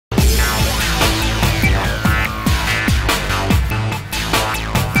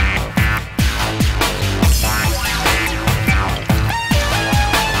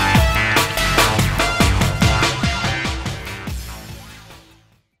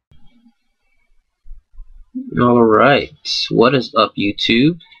Alright, what is up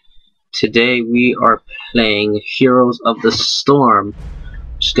YouTube? Today we are playing Heroes of the Storm.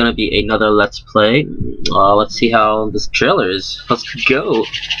 It's gonna be another Let's Play. Let's see how this trailer is. Let's go!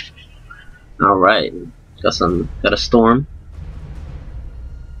 Alright, got a storm.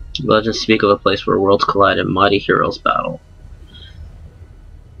 Legends speak of a place where worlds collide and mighty heroes battle.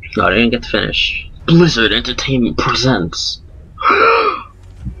 Oh, I didn't get to finish. Blizzard Entertainment presents.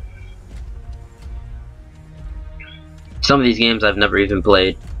 Some of these games I've never even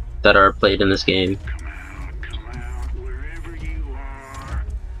played that are played in this game.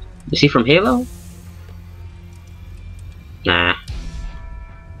 Is he from Halo? Nah.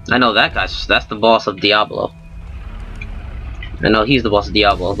 I know that guy. That's the boss of Diablo. I know he's the boss of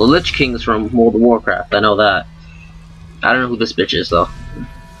Diablo. The Lich King's from World of Warcraft. I know that. I don't know who this bitch is though.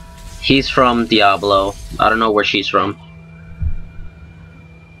 He's from Diablo. I don't know where she's from.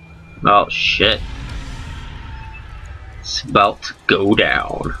 Oh shit. It's about to go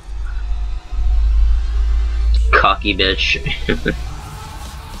down. Cocky bitch.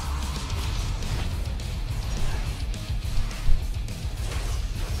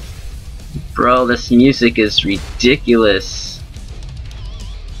 Bro, this music is ridiculous.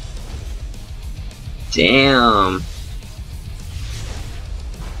 Damn.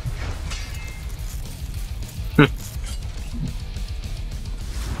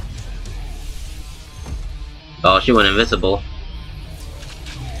 Oh, she went invisible.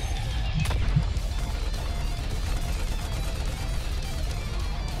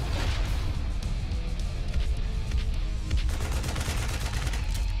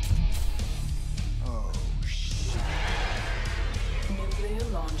 Oh shit. Nuclear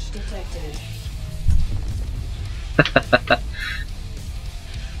launch detected.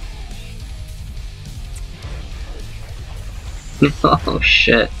 Oh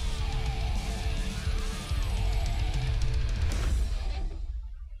shit.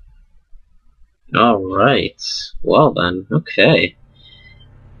 Alright. Well then, okay.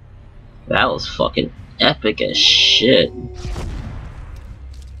 That was fucking epic as shit.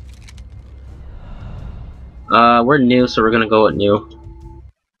 We're new, so we're gonna go with new.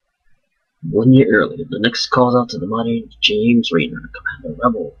 1 year earlier, the Nexus calls out to the modern James Raynor, Commander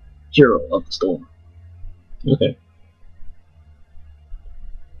Rebel, Hero of the Storm. Okay.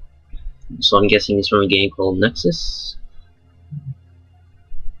 So I'm guessing he's from a game called Nexus?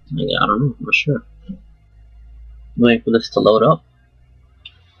 Yeah, I don't know, I'm not sure. Waiting for this to load up.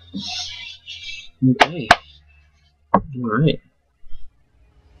 Okay. Alright.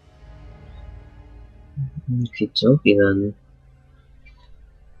 Okie dokie then.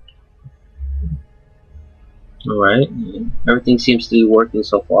 Alright. Everything seems to be working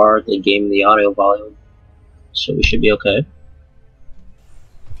so far. The game, the audio volume. So we should be okay.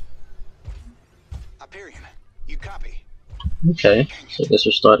 Hyperion, you copy? Okay. So I guess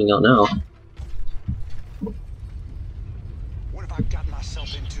we're starting out now. What have I gotten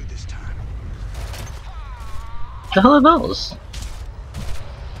myself into this time? What the hell are those?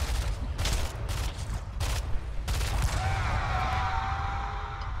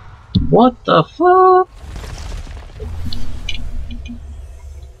 What the fuck?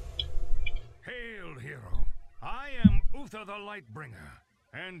 Hail, hero. I am Uther the Lightbringer,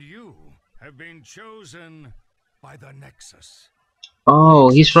 and you have been chosen by the Nexus. Oh,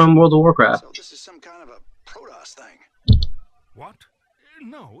 he's from World of Warcraft. So this is some kind of a Protoss thing. What?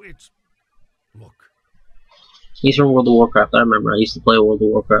 No, it's... Look. He's from World of Warcraft. I remember. I used to play World of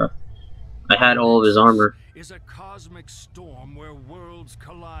Warcraft. I had all of his armor. Is a cosmic storm where worlds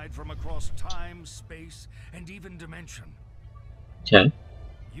collide from across time, space, and even dimension. Okay.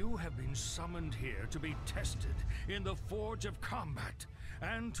 You have been summoned here to be tested in the forge of combat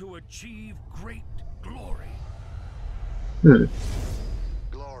and to achieve great glory.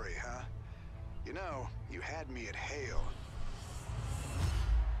 Glory, huh? You know, you had me at hail.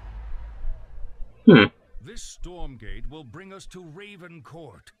 This Stormgate will bring us to Raven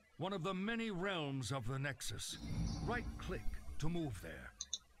Court, one of the many realms of the Nexus. Right-click to move there.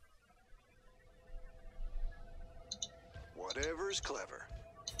 Whatever's clever.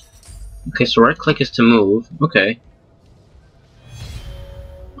 Okay, so right click is to move. Okay.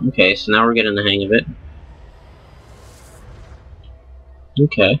 Okay, so now we're getting the hang of it.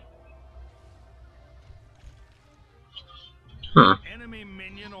 Okay. Huh. Enemy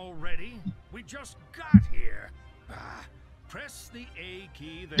minion already? We just got here. Press the A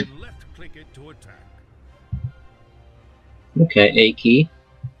key, then left-click it to attack. Okay, A key.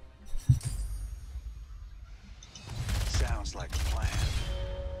 Sounds like a plan.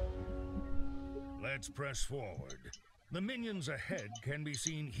 Let's press forward. The minions ahead can be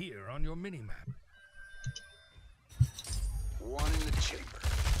seen here on your minimap. One in the chamber.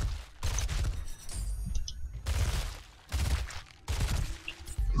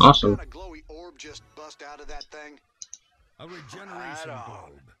 Awesome. Is some kind of glowy orb just bust out of that thing? A regeneration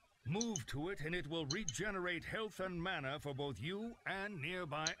globe. Move to it and it will regenerate health and mana for both you and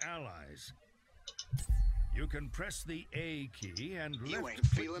nearby allies. You can press the A key and You left ain't click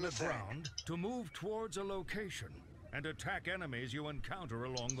feeling the a thing. ground to move towards a location and attack enemies you encounter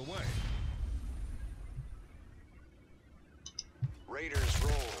along the way. Raiders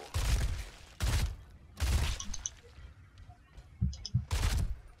roll.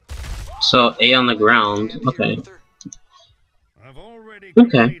 So A on the ground. Hand here, Okay. Luther. I've already Okay.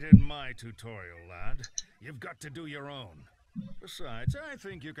 completed my tutorial, lad. You've got to do your own. Besides, I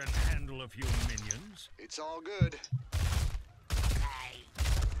think you can handle a few minions. It's all good.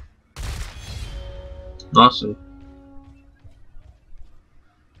 Awesome.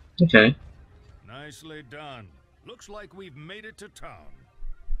 Okay. Nicely done. Looks like we've made it to town.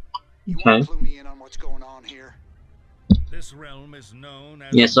 You Okay. want to clue me in on what's going on here? This realm is known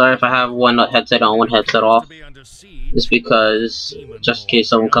as... Yeah, sorry if I have one headset on, one headset off. Just because, just in case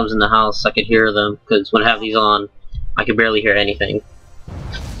someone comes in the house, I could hear them. Because when I have these on, I can barely hear anything.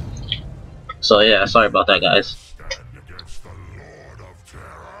 So yeah, sorry about that, guys. Stand against the Lord of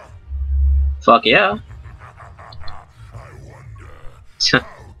Terror. Fuck yeah. I wonder,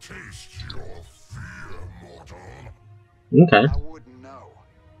 how taste your fear, mortal? Okay. I wouldn't know.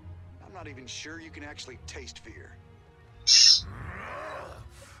 I'm not even sure you can actually taste fear.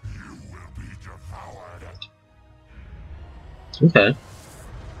 You will be devoured. Okay.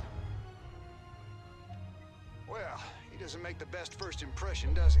 Well, he doesn't make the best first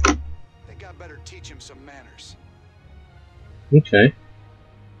impression, does he? Think I better teach him some manners. Okay.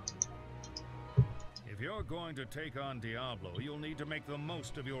 If you're going to take on Diablo, you'll need to make the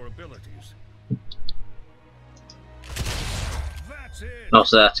most of your abilities. That's it. Oh,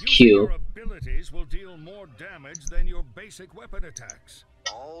 so that's Using Q. your abilities will deal more damage than your basic weapon attacks.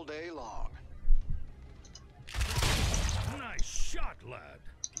 All day long. Nice shot, lad.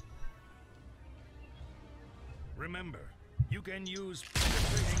 Remember, you can use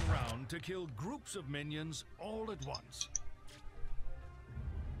penetrating round to kill groups of minions all at once.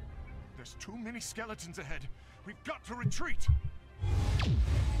 There's too many skeletons ahead. We've got to retreat.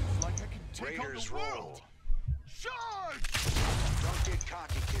 It's like I can take Raiders on the roll. world. Charge! Don't get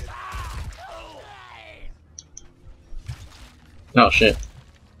cocky, kid. Oh shit.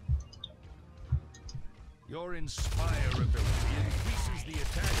 Your Inspire ability increases the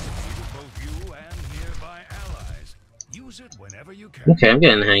attack speed of both you and nearby allies. Use it whenever you can. Okay, I'm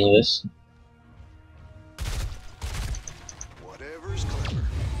getting the hang of this. Whatever's clever.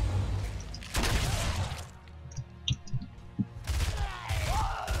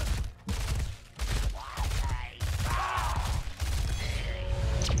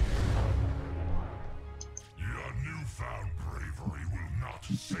 Your newfound bravery will not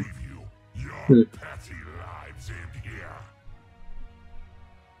save you. Your petty lives end here.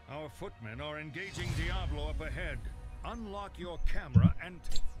 Our footmen are engaging Diablo up ahead. Unlock your camera and...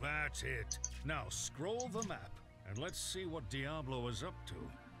 That's it. Now scroll the map and let's see what Diablo is up to.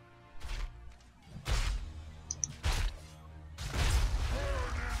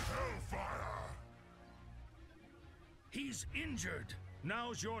 Burn in hellfire! He's injured.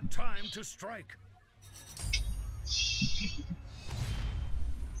 Now's your time to strike.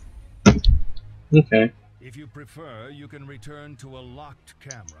 Okay. If you prefer, you can return to a locked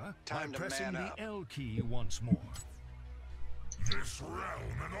camera Time by to pressing man the up. L key once more. This realm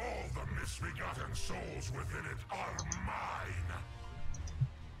and all the misbegotten souls within it are mine.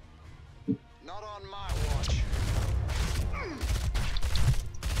 Not on my watch.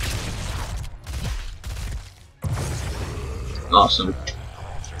 Awesome.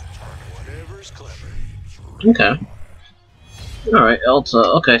 Whatever's clever. Okay. Alright, Elta.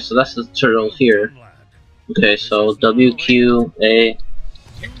 Okay, so that's the turtle here. Done, lad. Okay, so W, Q, A.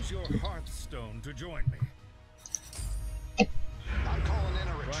 Use your Hearthstone to join me. I'm calling in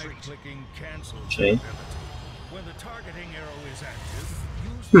a retreat. Right-clicking cancels Okay. the ability. When the targeting arrow is active,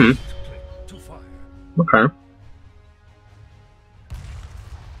 use Hmm. left-click to fire. Okay.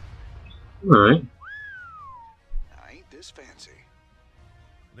 Alright. Ain't this fancy.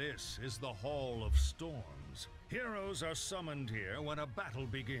 This is the Hall of Storms. Heroes are summoned here when a battle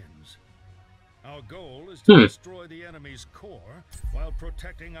begins. Our goal is to destroy the enemy's core while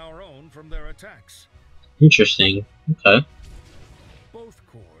protecting our own from their attacks. Interesting. Okay. Both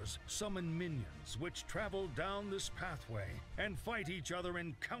cores summon minions which travel down this pathway and fight each other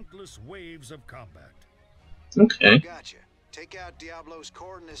in countless waves of combat. Okay. Gotcha. Take out Diablo's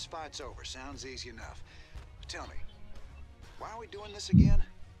core and this fight's over. Sounds easy enough. Tell me, Why are we doing this again?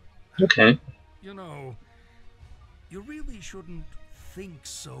 Okay. You know, you really shouldn't think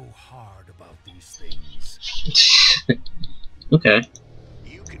so hard about these things. Okay.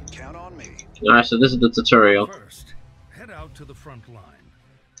 You can count on me. Alright, so this is the tutorial. First, head out to the front line.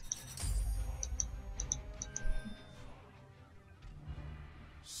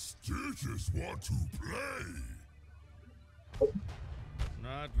 Stooges want to play.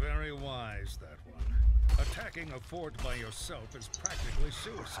 Not very wise, that one. Attacking a fort by yourself is practically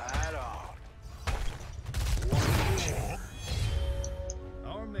suicide. Right on.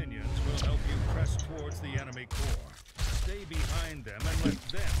 Our minions will help you press towards the enemy core. Stay behind them and let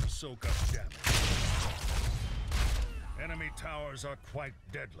them soak up damage. Enemy towers are quite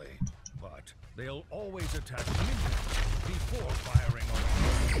deadly, but they'll always attack minions before firing on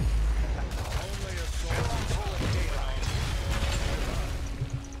them. Only a sword.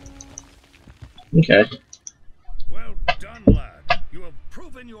 Okay. Well done, lad. You have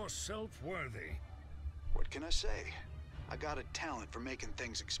proven yourself worthy. What can I say? I got a talent for making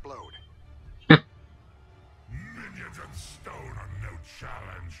things explode. Minions and stone are no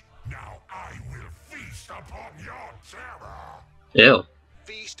challenge. Now I will feast upon your terror. Ew.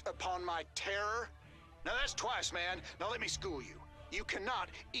 Feast upon my terror? Now that's twice, man. Now let me school you. You cannot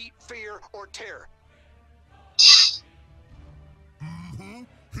eat fear or terror. Mm-hmm.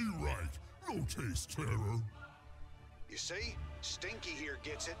 He right. No taste terror. You see? Stinky here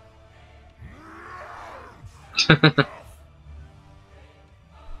gets it.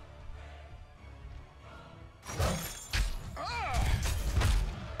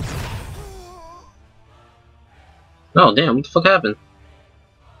 Oh damn, what the fuck happened?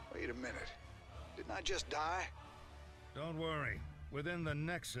 Wait a minute. Didn't I just die? Don't worry. Within the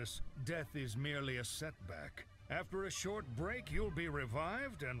Nexus, death is merely a setback. After a short break, you'll be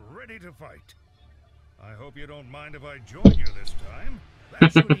revived and ready to fight. I hope you don't mind if I join you this time.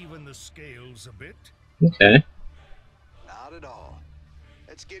 That should even the scales a bit. Okay. Not at all.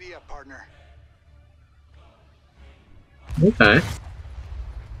 Let's giddy up, partner. Okay.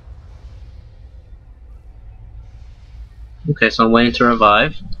 Okay, so I'm waiting to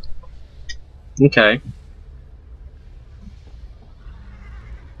revive. Okay.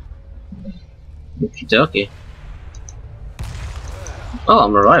 Okie dokie. Oh,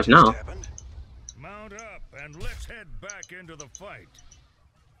 I'm revived now. Happened. Mount up and let's head back into the fight.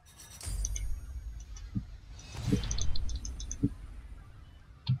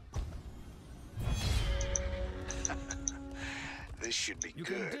 This should be You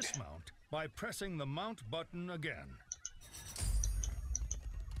good. can dismount by pressing the mount button again.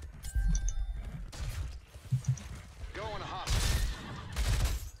 Going hot.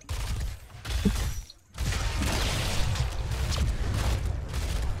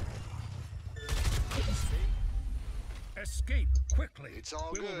 Escape quickly. It's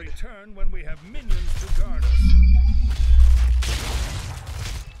all we will good. return when we have minions to guard us.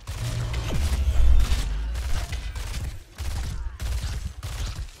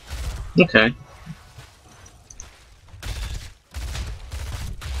 Okay.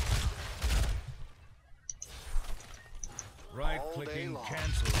 Right-clicking long.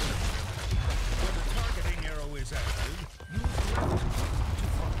 cancels. When the targeting arrow is active, use left to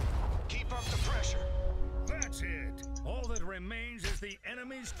fire. Keep up the pressure. That's it. All that remains is the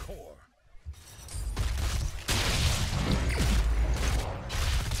enemy's core.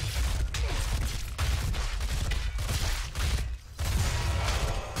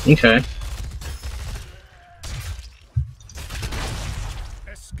 Okay.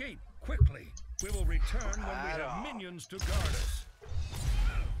 Escape quickly. We will return when we Right have on. minions to guard us.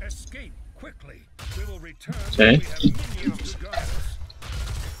 Escape quickly. We will return Okay. when we have minions to guard us.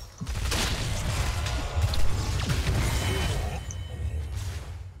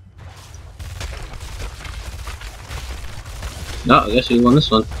 No, I guess we won this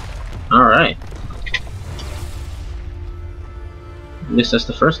one. Alright. At least that's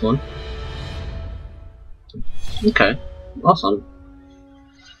the first one. Okay. Awesome.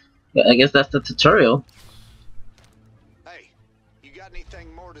 Yeah, I guess that's the tutorial. Hey, you got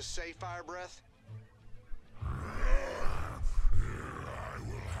anything more to say, Fire Breath? I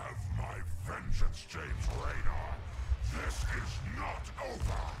will have my vengeance, James Raynor. This is not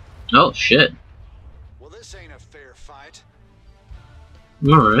over. Oh shit. Well, this ain't a fair fight.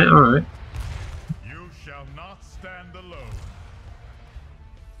 Alright, alright. You shall not stand alone.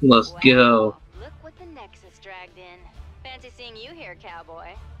 Let's go. Wow, look what the Nexus dragged in. Fancy seeing you here,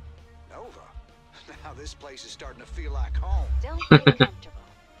 cowboy. Nova. Now this place is starting to feel like home. Don't get comfortable.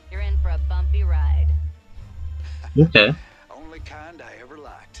 You're in for a bumpy ride. Okay. Only kind I ever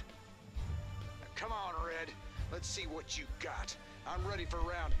liked. Now, come on, Red. Let's see what you got. I'm ready for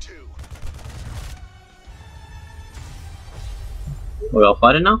round 2. We're all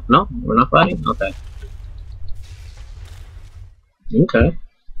fighting now? No, we're not fighting? Okay. Okay.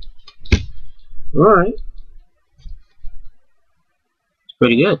 Alright.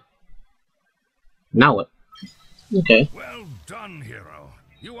 Pretty good. Now what? Okay. Well done, hero.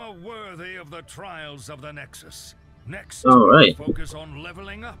 You are worthy of the trials of the Nexus. Next, Alright. focus on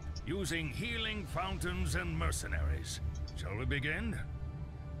leveling up, using healing fountains and mercenaries. Shall we begin?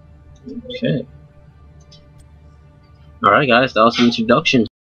 Okay. Alright guys, that was the introduction.